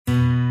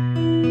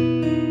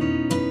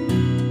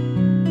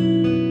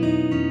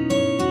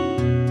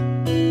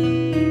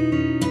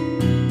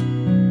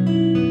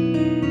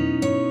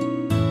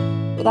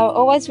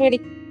always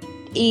really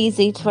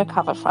easy to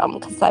recover from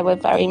because they were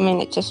very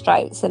miniature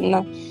strokes, and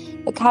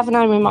the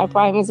cavernoma in my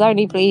brain was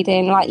only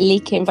bleeding, like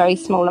leaking very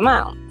small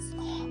amounts.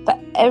 But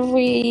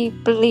every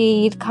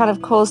bleed kind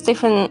of caused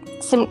different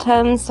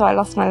symptoms. So I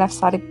lost my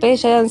left-sided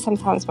vision,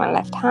 sometimes my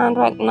left hand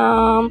went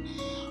numb.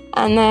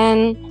 And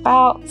then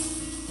about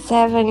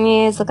 7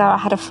 years ago, I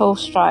had a full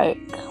stroke.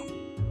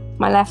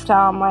 My left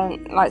arm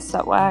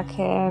stopped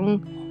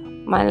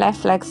working, my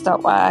left leg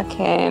stopped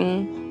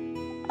working,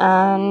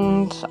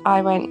 and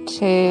I went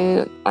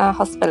to a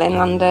hospital in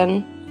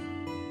London,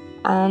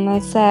 and they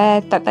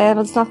said that there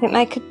was nothing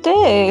they could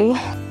do.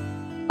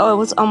 It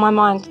was on my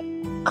mind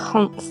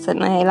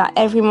constantly, like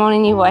every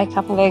morning you wake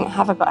up and think,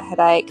 have I got a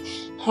headache?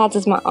 How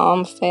does my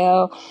arm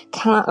feel?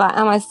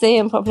 Am I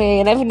seeing properly?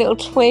 And every little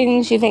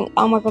twinge you think,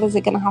 oh my God, is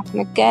it going to happen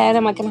again?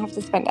 Am I going to have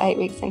to spend 8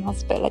 weeks in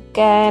hospital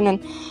again?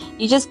 And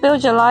you just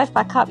build your life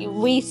back up. You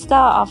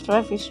restart after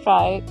every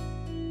stroke.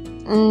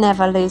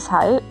 Never lose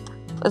hope.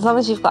 As long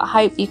as you've got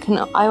hope,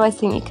 I always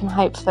think you can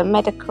hope for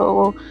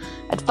medical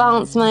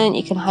advancement.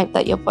 You can hope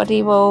that your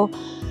body will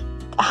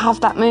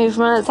have that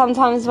movement.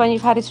 Sometimes when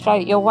you've had a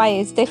stroke, your way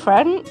is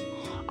different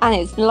and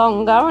it's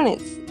longer and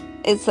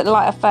it's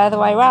like a further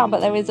way around,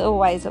 but there is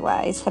always a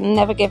way. So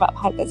never give up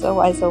hope. There's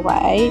always a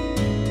way.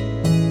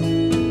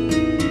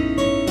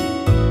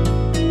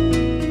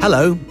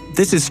 Hello,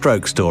 this is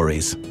Stroke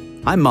Stories.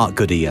 I'm Mark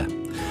Goodyear.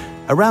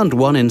 Around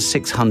 1 in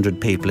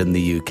 600 people in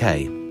the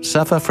UK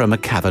suffer from a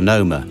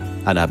cavernoma,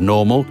 an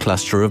abnormal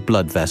cluster of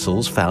blood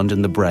vessels found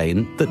in the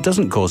brain that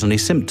doesn't cause any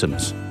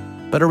symptoms.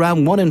 But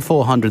around 1 in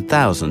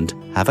 400,000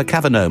 have a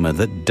cavernoma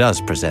that does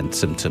present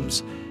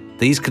symptoms.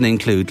 These can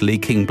include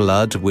leaking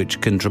blood, which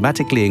can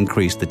dramatically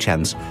increase the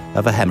chance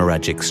of a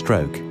hemorrhagic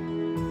stroke.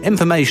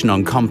 Information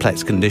on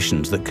complex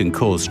conditions that can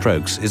cause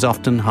strokes is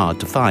often hard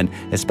to find,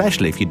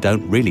 especially if you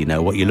don't really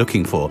know what you're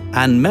looking for,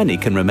 and many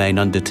can remain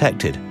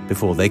undetected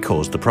before they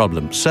cause the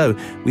problem. So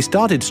we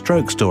started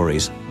Stroke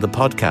Stories, the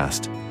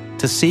podcast,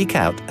 to seek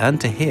out and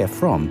to hear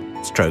from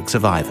stroke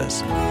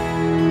survivors.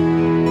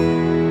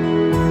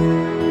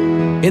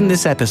 In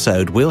this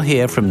episode, we'll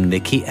hear from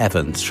Nikki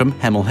Evans from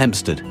Hemel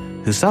Hempstead,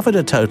 who suffered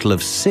a total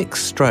of 6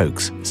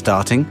 strokes,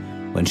 starting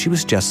when she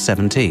was just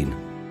 17.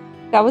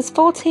 I was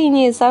 14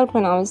 years old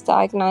when I was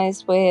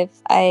diagnosed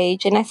with a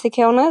genetic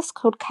illness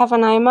called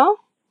cavernoma.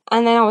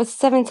 And then I was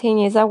 17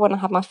 years old when I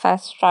had my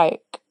first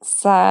stroke.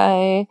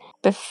 So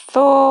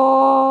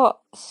before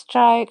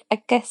stroke,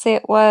 I guess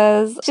it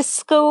was just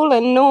school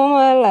and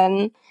normal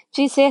and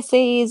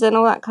GCSEs and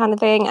all that kind of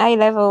thing,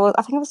 A-levels.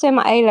 I think I was doing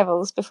my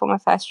A-levels before my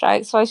first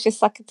stroke. So I was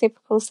just like a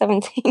typical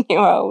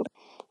 17-year-old.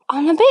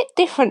 I'm a bit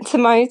different to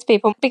most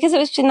people. Because it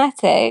was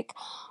genetic,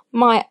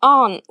 my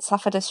aunt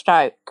suffered a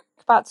stroke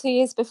about 2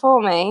 years before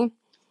me.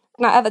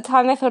 Now, at the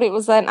time, they thought it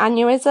was an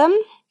aneurysm.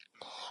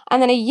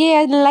 And then a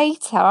year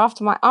later,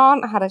 after my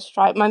aunt had a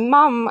stroke, my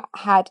mum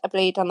had a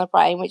bleed on the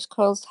brain, which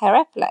caused her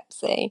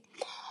epilepsy.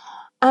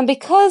 And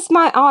because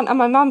my aunt and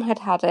my mum had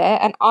it,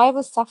 and I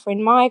was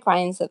suffering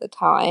migraines at the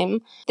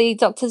time, the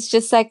doctors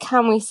just said,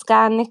 can we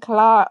scan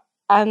Nicola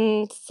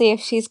and see if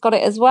she's got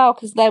it as well,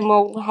 because then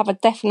we'll have a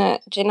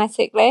definite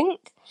genetic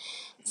link.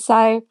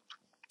 So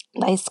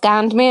they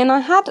scanned me and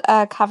I had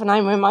a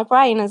cavernoma in my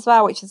brain as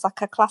well, which is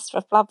like a cluster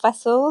of blood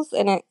vessels,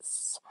 and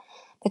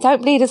they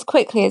don't bleed as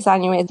quickly as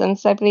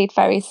aneurysms, they bleed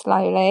very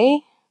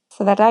slowly.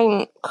 So they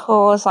don't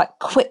cause like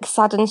quick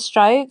sudden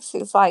strokes.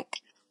 It's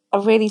like a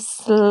really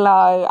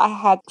slow. I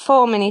had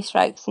 4 mini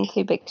strokes and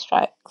 2 big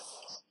strokes.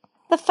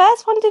 The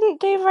first one didn't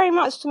do very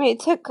much to me.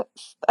 It took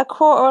a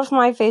quarter of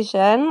my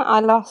vision. I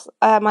lost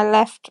my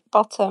left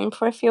bottom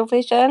peripheral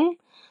vision.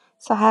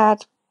 So I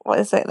had,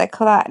 they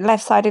call that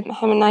left-sided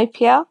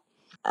heminopia.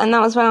 And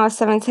that was when I was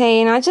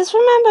 17. I just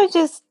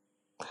remember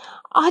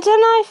I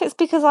don't know if it's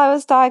because I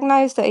was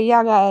diagnosed at a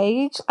young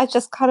age. I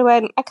just kind of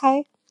went,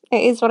 okay,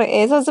 it is what it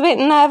is. I was a bit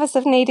nervous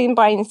of needing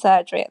brain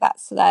surgery at that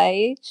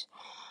stage,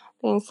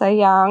 being so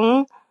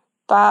young.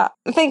 But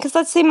I think because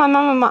I'd seen my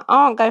mum and my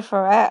aunt go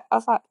through it, I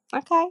was like,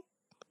 okay.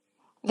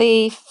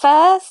 The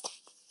first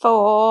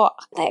 4,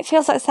 it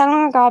feels like so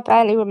long ago, I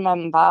barely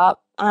remember,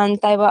 and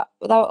they were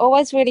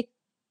always really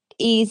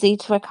easy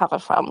to recover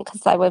from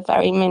because they were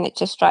very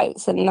miniature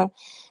strokes, and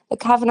the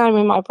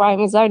cavernoma in my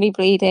brain was only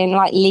bleeding,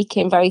 like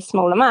leaking very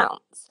small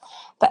amounts.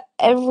 But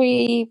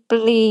every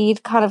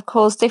bleed kind of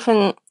caused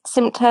different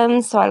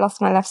symptoms. So I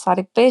lost my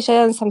left-sided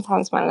vision,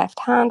 sometimes my left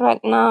hand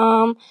went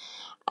numb.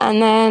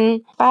 And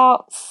then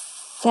about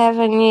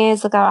 7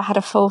 years ago, I had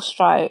a full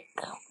stroke.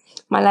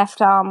 My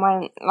left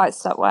arm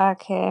stopped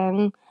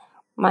working,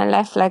 my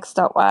left leg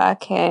stopped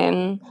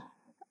working,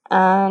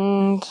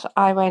 and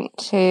I went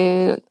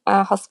to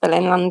a hospital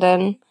in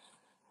London,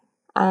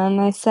 and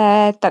they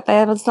said that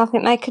there was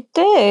nothing they could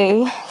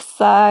do.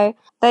 So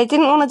they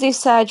didn't want to do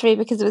surgery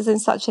because it was in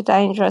such a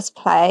dangerous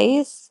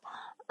place.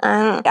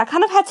 And I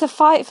kind of had to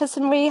fight for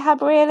some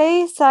rehab,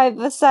 really. So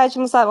the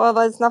surgeon was like, well,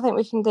 there's nothing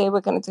we can do.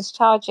 We're going to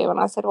discharge you. And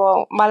I said,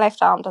 well, my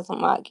left arm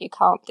doesn't work. You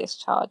can't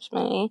discharge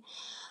me.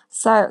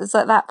 So it was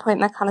at that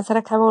point they kind of said,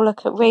 okay, we'll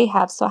look at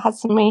rehab. So I had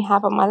some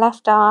rehab on my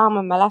left arm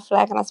and my left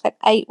leg, and I spent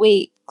 8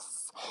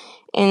 weeks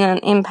in an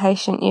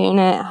inpatient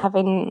unit,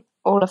 having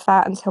all of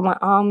that until my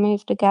arm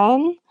moved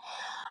again.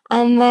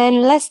 And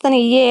then less than a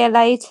year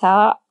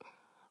later,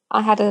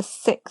 I had a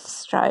sixth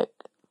stroke.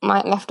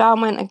 My left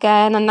arm went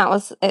again, and it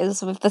was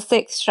with the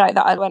sixth stroke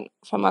that I went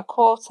from a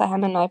quarter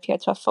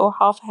heminopia to a full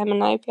half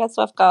heminopia.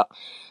 So I've got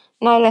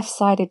no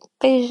left-sided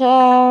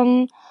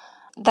vision.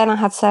 Then I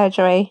had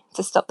surgery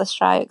to stop the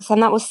strokes,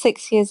 and that was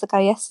 6 years ago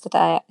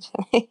yesterday,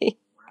 actually,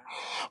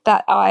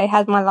 that I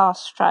had my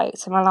last stroke.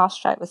 So my last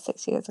stroke was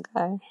 6 years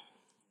ago.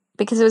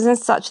 Because it was in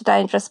such a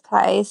dangerous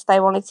place, they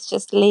wanted to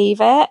just leave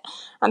it.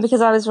 And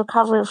because I was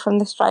recovering from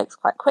the strokes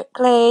quite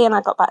quickly and I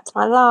got back to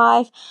my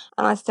life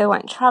and I still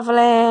went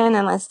travelling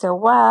and I still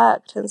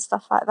worked and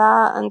stuff like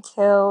that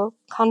until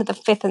kind of the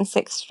fifth and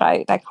sixth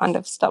stroke, they kind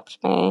of stopped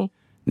me.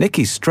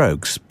 Nikki's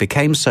strokes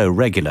became so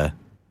regular,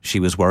 she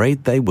was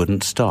worried they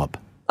wouldn't stop.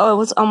 Oh, it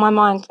was on my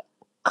mind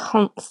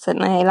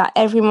constantly. Like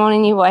every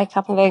morning you wake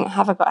up and think,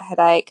 have I got a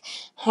headache?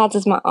 How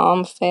does my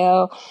arm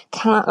feel?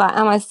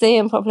 Am I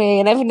seeing properly?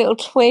 And every little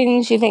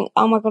twinge you think,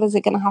 oh my God, is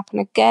it going to happen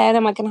again?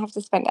 Am I going to have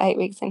to spend 8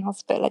 weeks in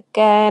hospital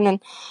again?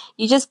 And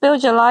you just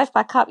build your life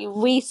back up. You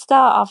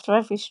restart after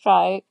every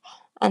stroke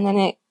and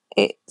then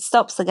it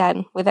stops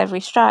again with every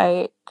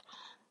stroke.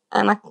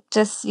 And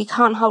you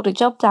can't hold a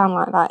job down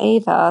like that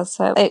either.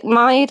 So it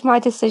made my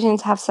decision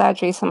to have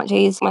surgery so much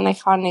easier when they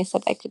finally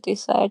said they could do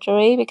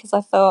surgery, because I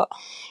thought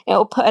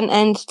it'll put an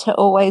end to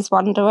always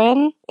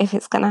wondering if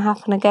it's going to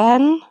happen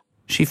again.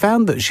 She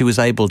found that she was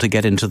able to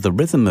get into the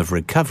rhythm of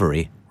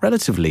recovery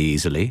relatively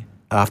easily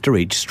after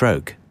each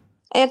stroke.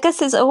 I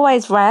guess it's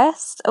always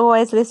rest,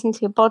 always listen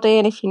to your body,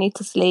 and if you need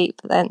to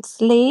sleep, then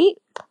sleep.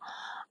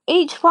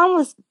 Each one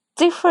was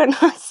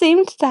different. I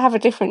seemed to have a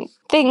different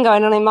thing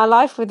going on in my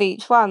life with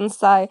each one,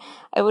 so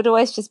it would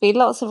always just be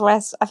lots of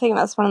rest. I think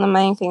that's one of the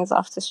main things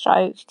after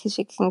stroke, because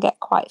you can get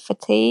quite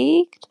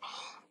fatigued,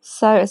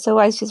 so it's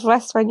always just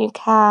rest when you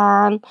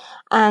can,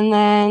 and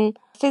then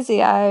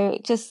physio,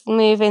 just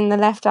moving the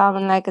left arm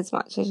and leg as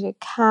much as you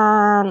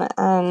can.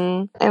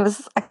 And it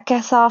was, I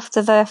guess,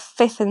 after the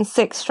fifth and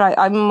sixth stroke,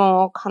 I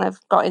more kind of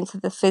got into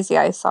the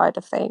physio side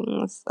of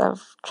things,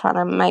 of trying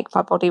to make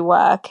my body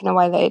work in a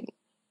way that it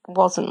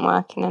wasn't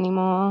working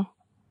anymore.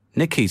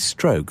 Nikki's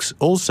strokes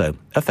also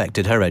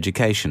affected her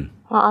education.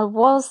 Well, I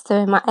was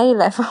doing my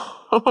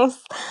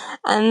A-levels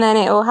and then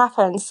it all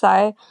happened,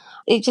 so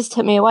it just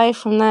took me away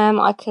from them.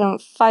 I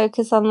couldn't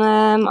focus on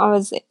them. I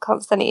was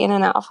constantly in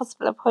and out of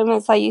hospital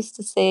appointments. I used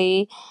to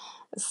see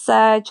a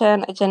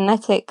surgeon, a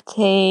genetic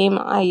team.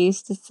 I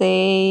used to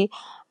see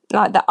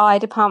like the eye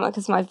department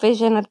because my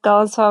vision had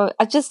gone, so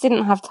I just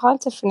didn't have time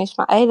to finish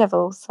my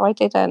A-levels, so I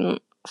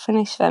didn't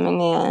finish them in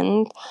the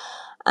end.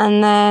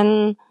 And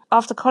then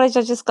after college,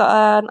 I just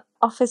got an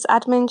office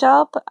admin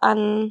job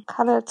and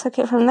kind of took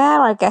it from there,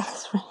 I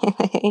guess,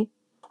 really.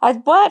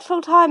 I'd worked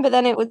full time, but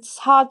then it was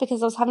hard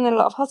because I was having a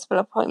lot of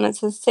hospital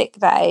appointments and sick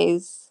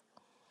days.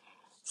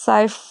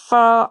 So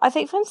I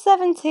think from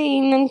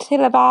 17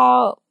 until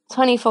about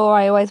 24,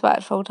 I always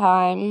worked full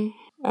time.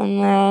 And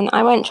then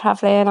I went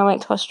travelling, I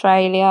went to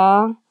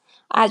Australia.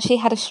 I actually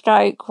had a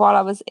stroke while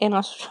I was in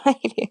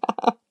Australia.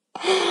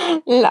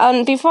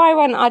 And before I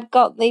went, I'd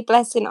got the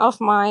blessing of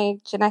my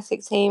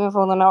genetic team of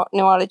all the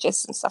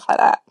neurologists and stuff like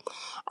that.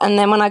 And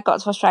then when I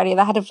got to Australia,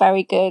 they had a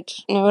very good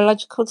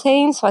neurological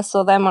team, so I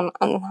saw them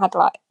and had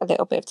like a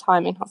little bit of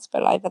time in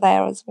hospital over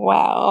there as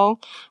well.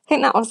 I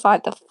think that was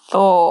like the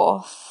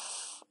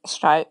fourth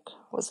stroke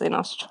was in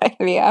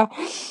Australia.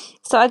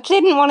 So I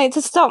didn't want it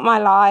to stop my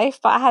life,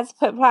 but I had to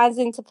put plans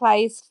into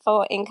place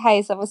for in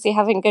case, obviously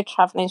having good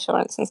travel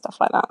insurance and stuff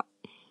like that.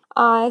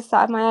 I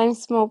started my own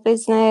small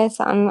business.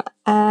 I'm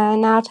a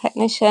nail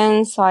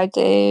technician, so I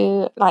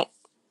do like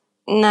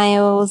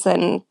nails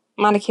and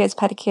manicures,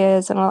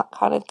 pedicures and all that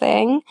kind of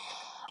thing.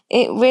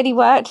 It really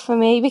worked for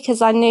me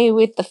because I knew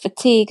with the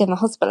fatigue and the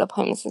hospital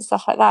appointments and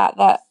stuff like that,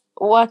 that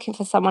working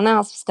for someone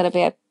else was going to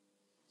be a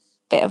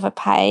bit of a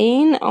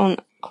pain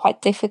and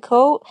quite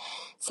difficult.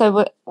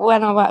 So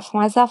when I work for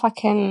myself, I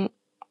can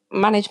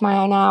manage my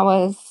own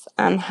hours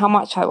and how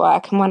much I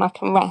work and when I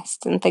can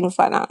rest and things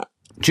like that.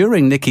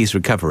 During Nikki's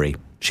recovery,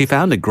 she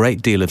found a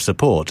great deal of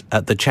support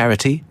at the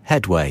charity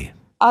Headway.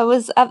 I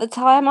was, at the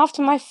time,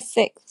 after my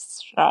sixth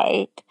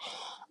stroke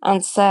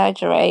and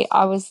surgery,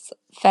 I was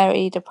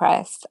very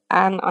depressed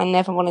and I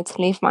never wanted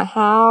to leave my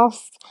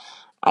house.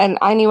 And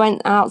I only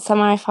went out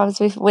somewhere if I was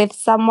with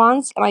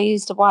someone, and I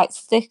used a white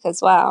stick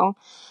as well.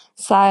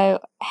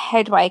 So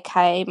Headway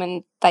came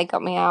and they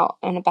got me out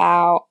and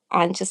about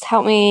and just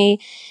helped me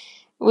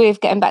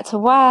with getting back to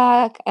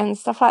work and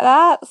stuff like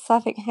that. So I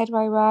think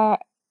Headway were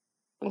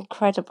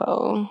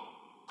incredible.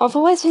 I've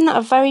always been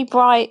a very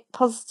bright,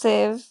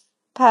 positive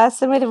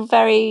person with a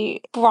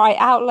very bright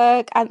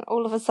outlook, and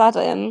all of a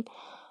sudden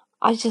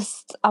I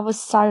was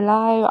so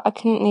low. I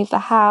couldn't leave the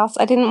house.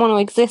 I didn't want to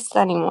exist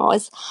anymore. I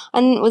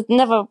was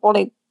never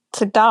wanted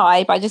to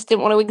die, but I just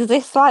didn't want to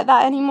exist like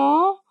that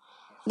anymore.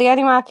 The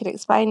only way I could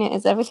explain it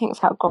is everything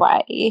felt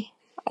grey.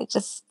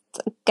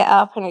 get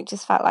up and it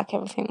just felt like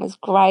everything was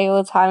grey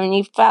all the time, and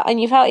you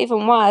felt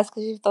even worse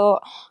because you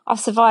thought, I've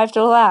survived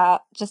all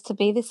that just to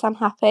be this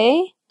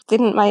unhappy.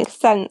 Didn't make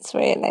sense,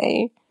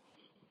 really.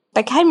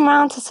 They came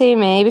round to see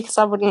me because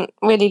I wouldn't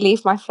really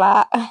leave my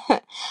flat.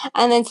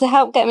 And then to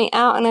help get me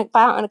out and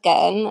about and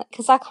again,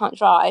 because I can't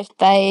drive,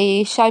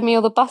 they showed me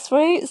all the bus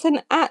routes.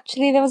 And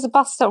actually there was a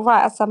bus stop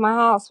right outside my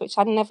house, which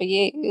I'd never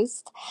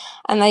used.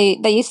 And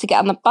they used to get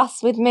on the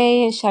bus with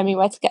me and show me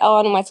where to get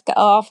on and where to get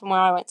off and where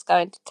I went to go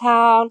into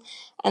town.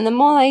 And the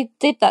more they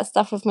did that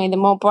stuff with me, the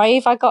more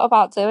brave I got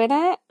about doing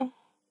it.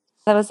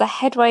 There was a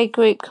Headway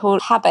group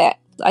called Habit.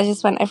 I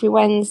just went every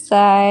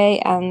Wednesday,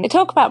 and they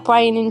talk about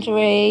brain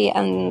injury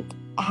and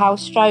how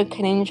stroke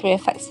and injury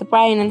affects the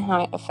brain and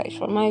how it affects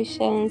your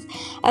emotions.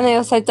 And they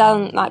also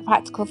done like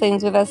practical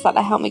things with us, like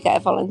they helped me get a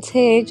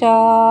volunteer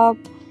job,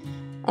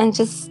 and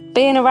just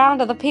being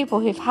around other people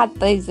who've had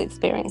these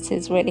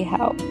experiences really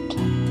helped.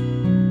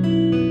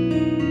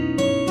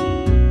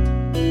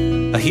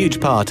 A huge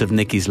part of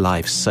Nikki's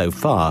life so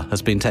far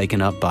has been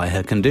taken up by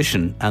her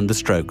condition and the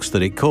strokes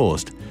that it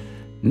caused.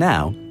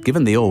 Now,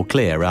 given the all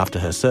clear after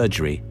her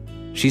surgery,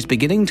 she's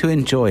beginning to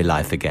enjoy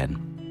life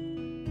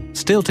again.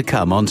 Still to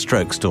come on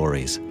Stroke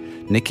Stories,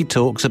 Nikki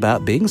talks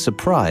about being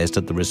surprised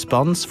at the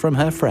response from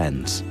her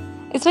friends.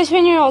 Especially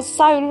when you're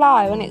so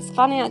low, and it's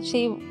funny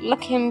actually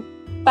looking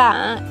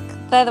back,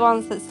 they're the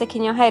ones that stick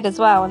in your head as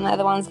well, and they're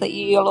the ones that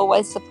you'll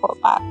always support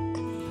back.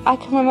 I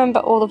can remember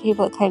all the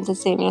people that came to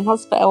see me in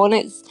hospital, and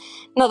it's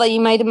not that you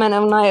made a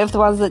mental note of the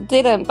ones that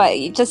didn't, but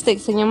it just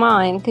sticks in your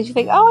mind because you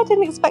think, oh, I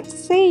didn't expect to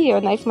see you,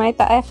 and they've made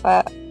that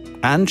effort.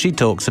 And she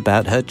talks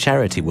about her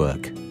charity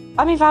work.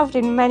 I'm involved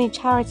in many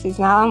charities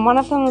now, and one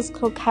of them was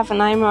called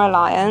Cavanoma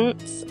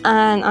Alliance,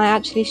 and I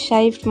actually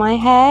shaved my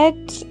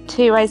head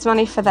to raise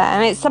money for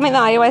them. It's something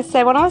that I always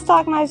say. When I was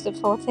diagnosed at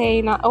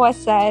 14, I always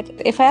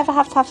said, if I ever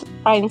have to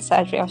have brain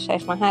surgery, I'll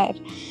shave my head.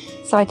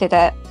 So I did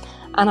it,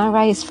 and I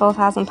raised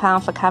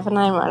 £4,000 for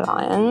Cavanoma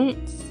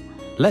Alliance.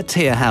 Let's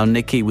hear how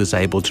Nikki was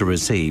able to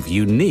receive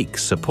unique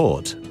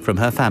support from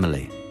her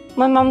family.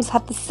 My mum's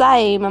had the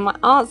same and my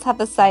aunt's had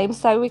the same,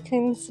 so we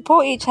can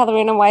support each other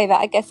in a way that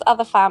I guess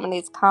other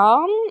families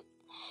can't,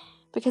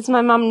 because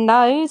my mum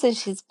knows and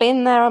she's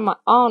been there and my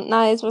aunt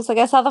knows, whereas I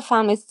guess other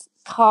families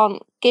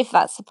can't give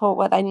that support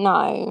where they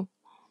know.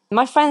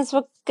 My friends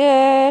were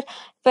good,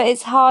 but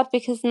it's hard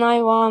because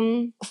no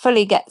one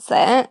fully gets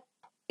it.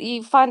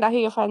 You find out who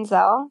your friends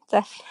are,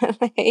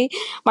 definitely.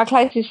 My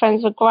closest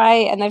friends were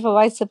great and they've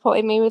always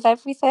supported me with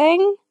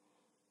everything.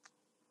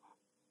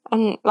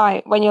 And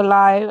like when you're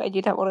low and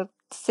you don't want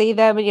to see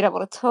them and you don't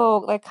want to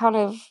talk, they're kind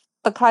of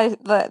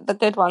the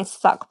good ones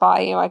stuck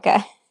by you, I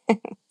guess.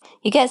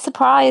 You get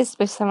surprised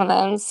with some of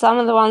them. Some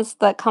of the ones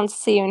that come to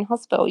see you in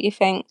hospital, you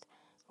think,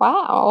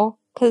 wow,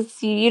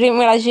 because you didn't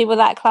realise you were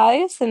that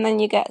close, and then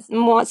you get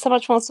so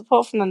much more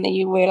support from them than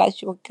you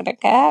realised you were going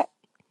to get.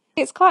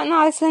 It's quite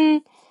nice,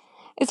 and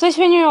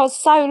especially when you're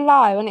so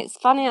low, and it's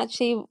funny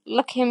actually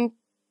looking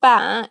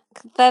back,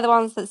 they're the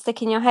ones that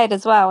stick in your head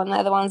as well, and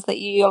they're the ones that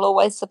you'll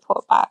always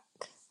support back.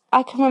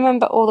 I can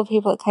remember all the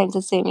people that came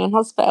to see me in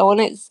hospital, and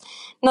it's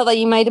not that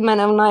you made a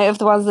mental note of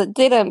the ones that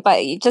didn't, but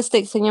it just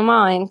sticks in your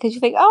mind because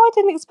you think, oh, I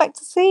didn't expect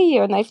to see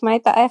you, and they've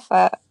made that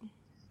effort.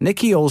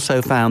 Nikki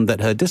also found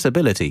that her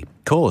disability,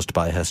 caused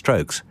by her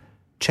strokes,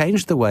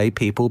 changed the way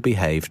people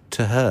behaved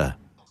to her.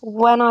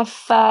 When I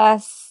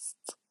first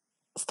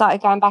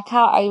started going back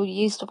out, I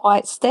used a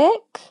white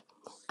stick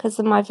because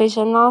of my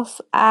vision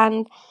loss,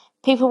 and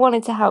people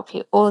wanted to help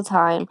you all the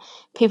time.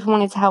 People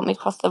wanted to help me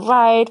cross the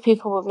road.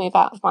 People would move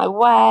out of my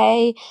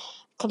way.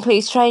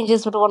 Complete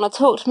strangers would want to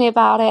talk to me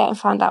about it and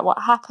find out what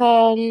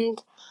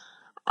happened.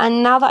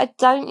 And now that I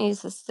don't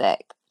use the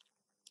stick,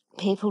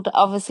 people that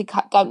obviously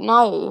don't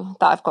know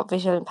that I've got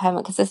visual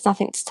impairment because there's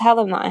nothing to tell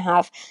them that I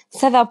have.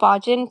 So they'll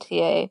barge into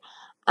you.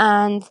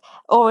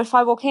 Or if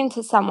I walk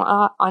into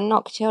someone, I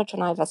knock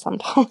children over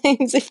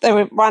sometimes if they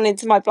run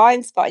into my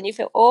blind spot, and you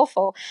feel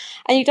awful.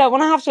 And you don't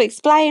want to have to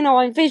explain, oh,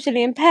 I'm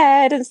visually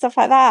impaired and stuff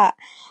like that.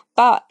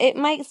 But it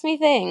makes me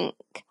think,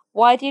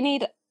 why do you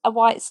need a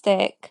white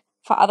stick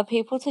for other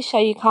people to show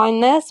you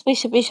kindness? We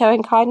should be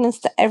showing kindness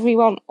to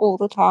everyone all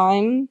the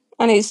time.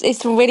 And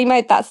it's really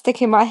made that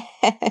stick in my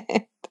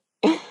head.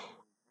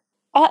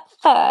 At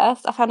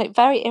first, I found it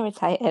very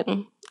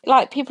irritating.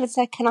 Like, people would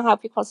say, can I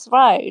help you cross the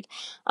road?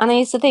 And I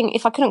used to think,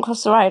 if I couldn't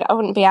cross the road, I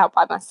wouldn't be out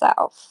by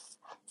myself.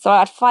 So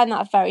I'd find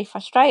that very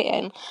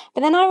frustrating.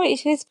 But then I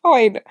reached this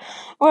point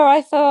where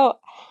I thought,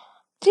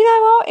 do you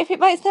know what? If it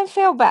makes them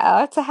feel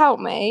better to help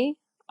me,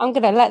 I'm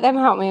going to let them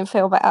help me and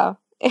feel better.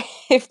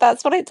 If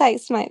that's what it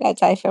takes to make their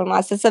day feel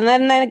nicer. So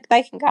then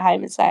they can go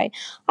home and say,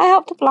 I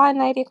helped a blind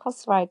lady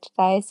across the road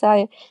today. So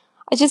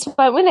I just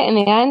went with it in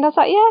the end. I was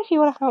like, yeah, if you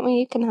want to help me,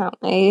 you can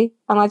help me.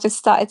 And I just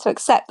started to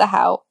accept the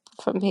help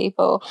from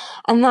people.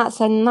 And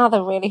that's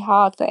another really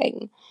hard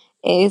thing,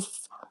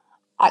 is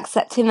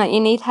accepting that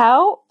you need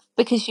help,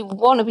 because you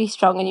want to be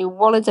strong and you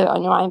want to do it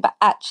on your own. But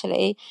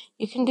actually,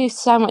 you can do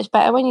so much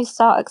better when you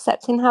start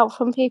accepting help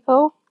from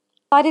people.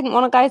 I didn't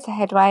want to go to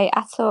Headway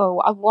at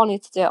all. I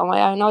wanted to do it on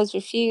my own. I was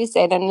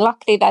refusing, and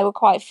luckily they were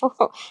quite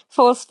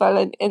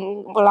forceful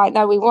and were like,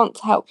 no, we want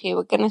to help you.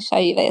 We're going to show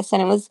you this.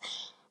 And it was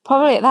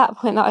probably at that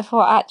point that I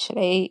thought,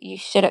 actually, you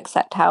should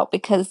accept help,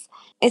 because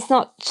it's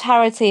not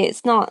charity.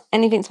 It's not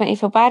anything to make you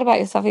feel bad about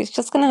yourself. It's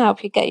just going to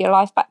help you get your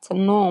life back to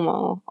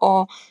normal,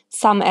 or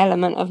some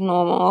element of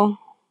normal.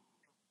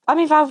 I'm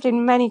involved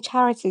in many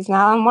charities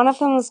now, and one of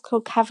them was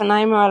called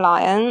Kavanoma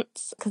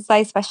Alliance, because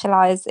they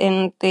specialise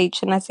in the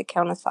genetic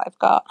illness that I've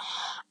got.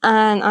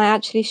 And I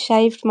actually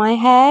shaved my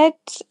head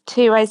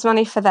to raise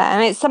money for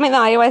them. It's something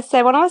that I always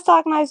say. When I was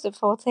diagnosed at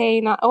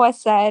 14, I always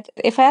said,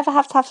 if I ever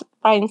have to have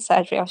brain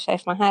surgery, I'll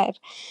shave my head.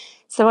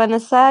 So when the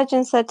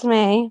surgeon said to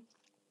me,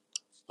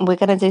 we're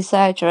going to do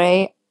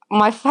surgery,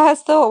 my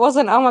first thought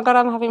wasn't, oh my God,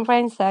 I'm having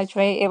brain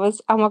surgery. It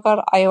was, oh my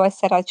God, I always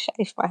said I'd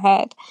shave my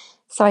head.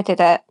 So I did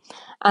it.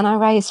 And I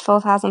raised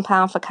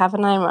 £4,000 for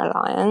Kavanoma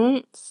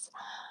Alliance.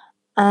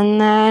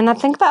 And then I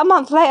think about a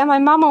month later, my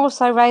mum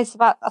also raised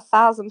about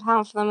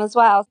 £1,000 for them as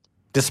well.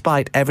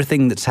 Despite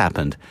everything that's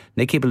happened,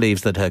 Nikki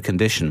believes that her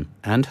condition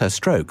and her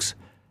strokes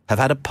have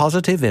had a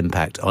positive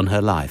impact on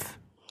her life.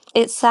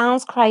 It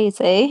sounds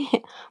crazy,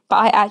 but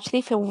I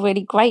actually feel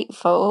really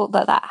grateful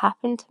that that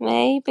happened to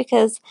me,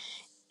 because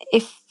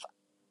if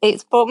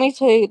it's brought me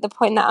to the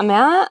point that I'm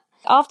at.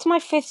 After my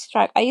 5th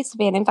stroke, I used to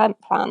be an event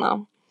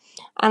planner.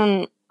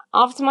 And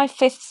after my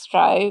 5th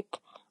stroke,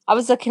 I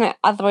was looking at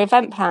other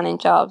event planning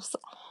jobs.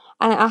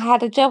 And I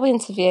had a job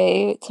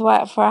interview to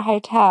work for a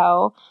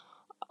hotel.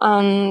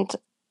 And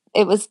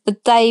it was the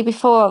day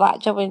before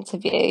that job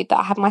interview that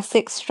I had my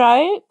 6th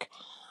stroke.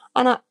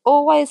 And I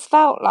always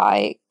felt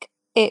like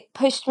it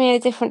pushed me in a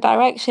different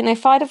direction.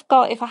 If I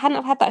hadn't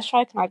have had that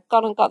stroke and I'd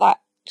gone and got that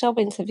job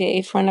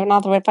interview for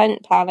another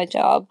event planner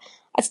job,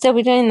 I'd still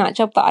be doing that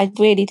job that I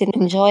really didn't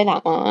enjoy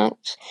that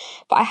much.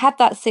 But I had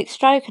that 6th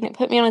stroke, and it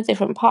put me on a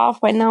different path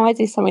where now I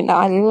do something that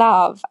I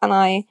love, and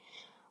I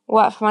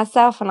work for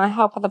myself and I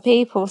help other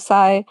people.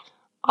 So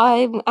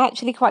I'm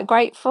actually quite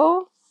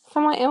grateful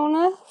for my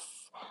illness.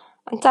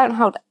 I don't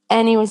hold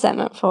any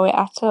resentment for it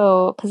at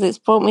all, because it's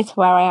brought me to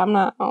where I am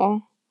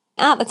now.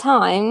 At the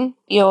time,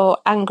 you're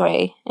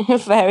angry,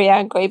 very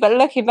angry. But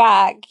looking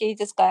back, you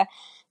just go,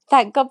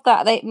 thank God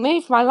that they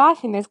moved my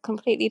life in this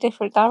completely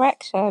different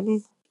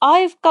direction.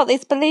 I've got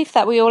this belief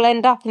that we all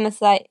end up in the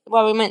state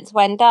where we're meant to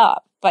end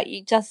up, but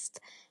you just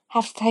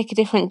have to take a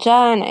different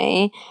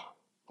journey.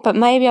 But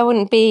maybe I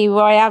wouldn't be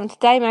where I am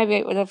today. Maybe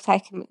it would have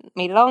taken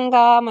me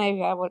longer. Maybe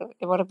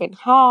it would have been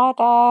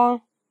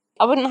harder.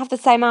 I wouldn't have the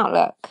same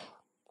outlook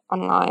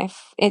on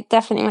life. It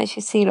definitely makes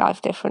you see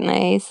life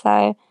differently.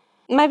 So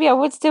maybe I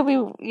would still be,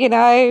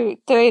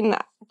 doing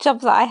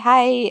jobs that I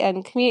hate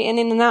and commuting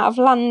in and out of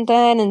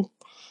London and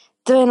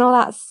doing all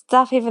that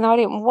stuff, even though I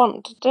didn't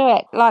want to do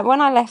it. Like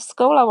when I left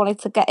school, I wanted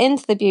to get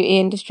into the beauty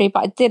industry,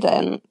 but I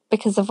didn't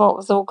because of what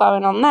was all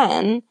going on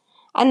then.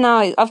 And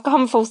now I've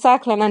come full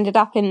circle and ended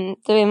up in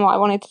doing what I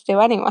wanted to do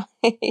anyway.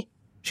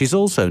 She's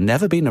also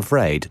never been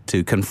afraid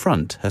to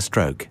confront her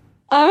stroke.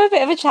 I'm a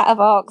bit of a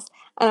chatterbox,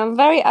 and I'm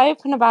very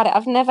open about it.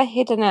 I've never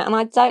hidden it, and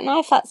I don't know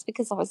if that's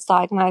because I was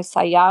diagnosed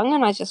so young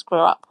and I just grew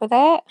up with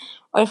it,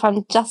 or if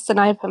I'm just an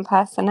open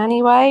person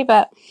anyway,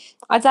 but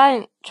I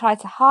don't try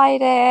to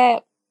hide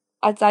it.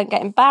 I don't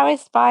get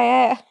embarrassed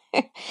by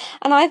it.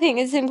 And I think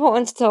it's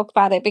important to talk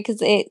about it,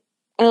 because it,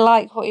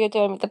 like what you're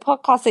doing with the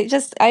podcast, it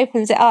just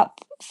opens it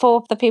up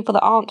for the people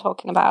that aren't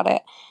talking about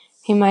it,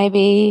 who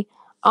maybe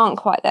aren't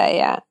quite there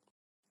yet.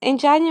 In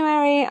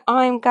January,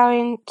 I'm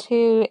going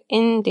to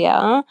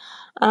India,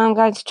 and I'm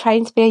going to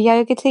train to be a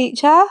yoga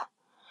teacher.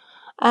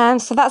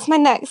 So that's my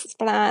next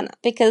plan,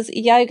 because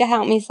yoga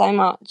helped me so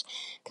much.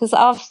 Because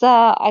after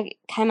I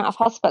came out of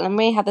hospital and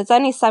rehab, there's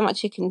only so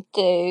much you can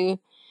do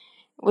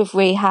with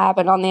rehab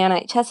and on the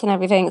NHS and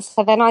everything.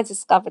 So then I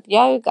discovered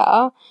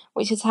yoga,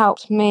 which has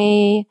helped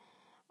me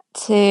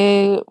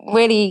to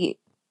really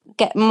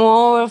get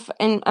more of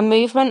a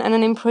movement and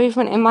an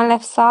improvement in my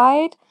left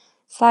side.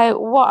 So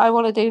what I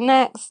want to do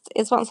next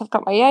is, once I've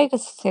got my yoga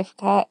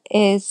certificate,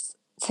 is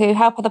to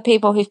help other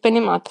people who've been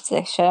in my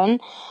position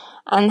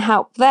and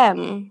help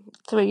them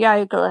through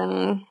yoga,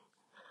 and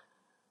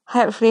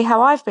hopefully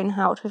how I've been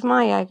helped with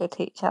my yoga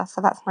teacher.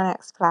 So that's my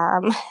next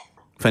plan.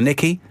 For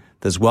Nikki,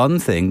 there's one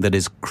thing that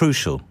is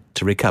crucial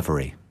to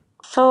recovery.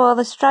 For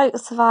the stroke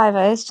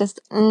survivors, just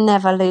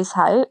never lose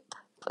hope.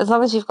 As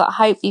long as you've got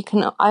hope,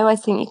 I always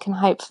think you can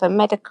hope for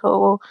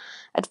medical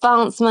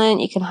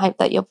advancement. You can hope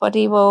that your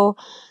body will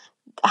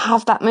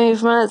have that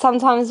movement.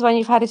 Sometimes when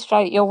you've had a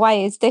stroke, your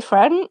way is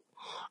different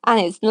and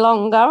it's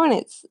longer and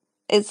it's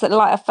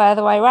like a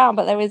further way around,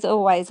 but there is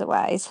always a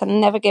way. So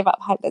never give up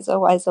hope. There's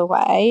always a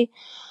way.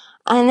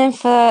 And then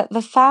for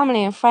the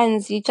family and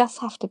friends, you just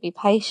have to be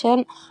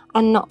patient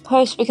and not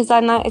push, because I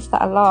noticed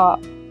that a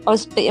lot. I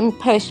was being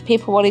pushed.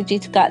 People wanted you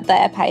to go at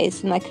their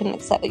pace and they couldn't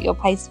accept that your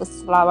pace was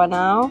slower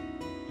now.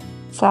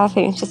 So I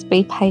think just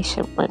be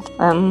patient with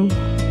them.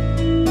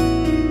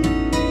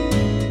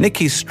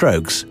 Nikki's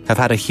strokes have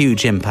had a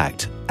huge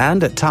impact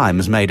and at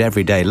times made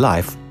everyday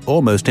life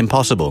almost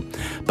impossible.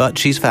 But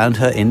she's found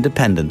her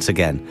independence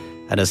again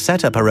and has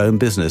set up her own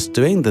business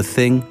doing the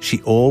thing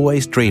she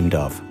always dreamed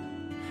of.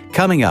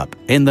 Coming up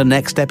in the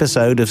next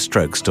episode of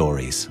Stroke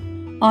Stories.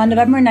 On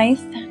November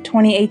 9th,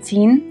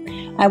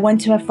 2018, I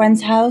went to a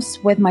friend's house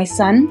with my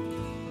son,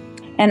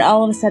 and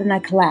all of a sudden I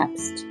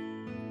collapsed.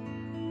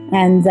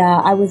 And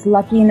I was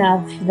lucky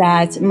enough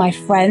that my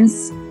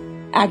friends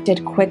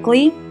acted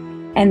quickly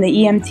and the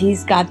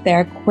EMTs got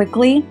there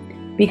quickly,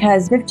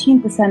 because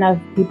 15%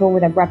 of people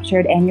with a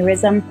ruptured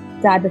aneurysm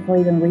die before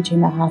even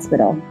reaching the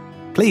hospital.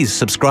 Please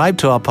subscribe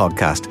to our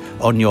podcast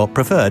on your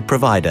preferred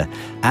provider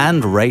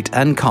and rate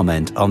and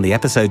comment on the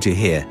episodes you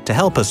hear to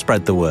help us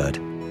spread the word.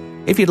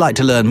 If you'd like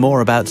to learn more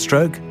about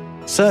stroke,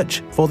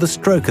 search for the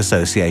Stroke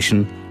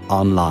Association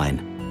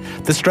online.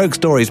 The Stroke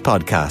Stories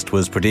podcast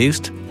was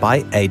produced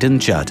by Aidan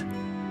Judd.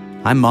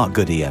 I'm Mark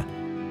Goodyear.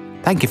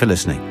 Thank you for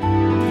listening.